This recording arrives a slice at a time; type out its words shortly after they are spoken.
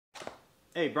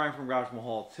Hey, Brian from Garage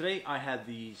Mahal. Today I had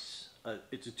these,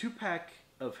 it's a 2-pack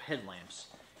of headlamps,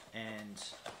 and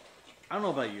I don't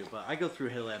know about you, but I go through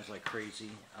headlamps like crazy,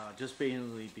 just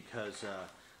basically because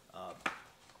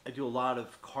I do a lot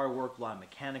of car work, a lot of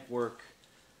mechanic work,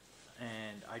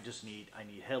 and I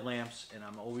need headlamps, and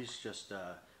I'm always just,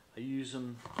 I use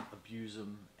them, abuse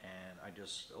them, and I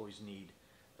just always need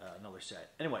another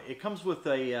set. Anyway, it comes with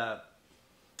a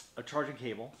charging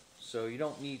cable, so you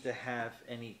don't need to have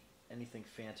anything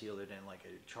fancy other than like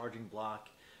a charging block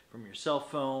from your cell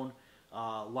phone.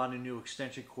 A lot of new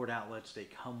extension cord outlets, they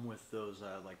come with those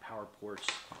like power ports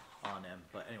on them.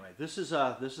 But anyway, this is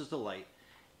the light,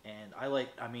 and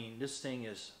I mean this thing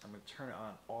is, I'm gonna turn it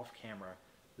on off camera.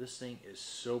 This thing is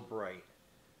so bright,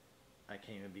 I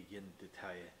can't even begin to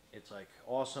tell you. It's like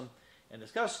awesome, and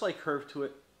it's got a slight curve to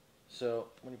it, so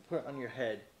when you put it on your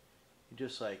head, you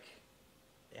just like,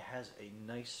 it has a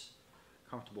nice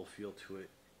comfortable feel to it.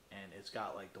 And it's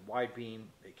got like the wide beam,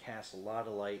 it casts a lot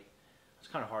of light. It's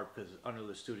kind of hard because it's under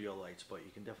the studio lights, but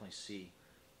you can definitely see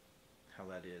how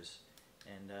that is.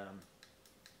 And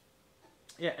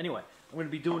yeah, anyway, I'm going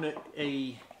to be doing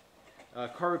a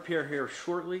car repair here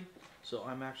shortly. So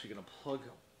I'm actually going to plug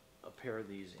a pair of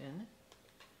these in,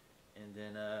 and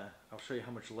then I'll show you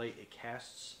how much light it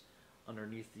casts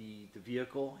underneath the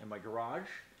vehicle in my garage,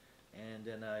 and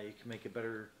then you can make a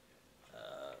better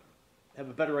have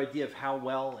a better idea of how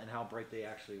well and how bright they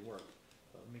actually work.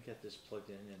 But let me get this plugged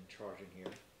in and charging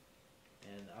here,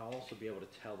 and I'll also be able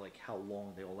to tell like how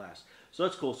long they will last. So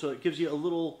that's cool. So it gives you a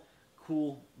little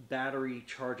cool battery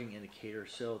charging indicator.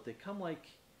 So they come like,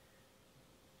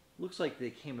 looks like they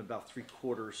came about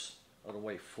 3/4 of the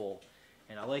way full.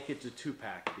 And I like it's a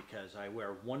 2-pack because I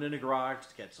wear one in the garage,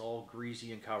 it gets all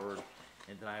greasy and covered,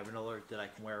 and then I have another that I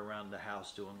can wear around the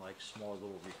house doing like small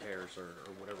little repairs or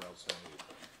whatever else I need.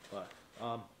 But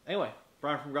anyway,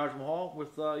 Brian from Garage Mahal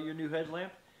with your new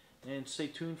headlamp, and stay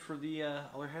tuned for the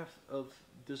other half of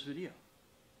this video.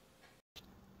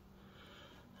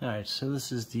 Alright, so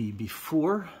this is the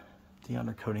before the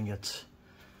undercoating gets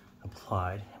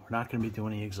applied. We're not going to be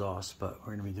doing the exhaust, but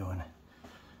we're going to be doing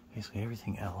basically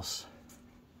everything else.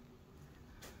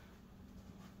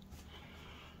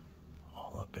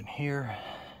 All up in here,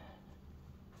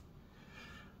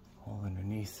 all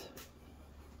underneath.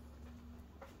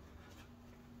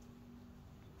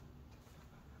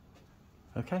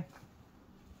 Okay.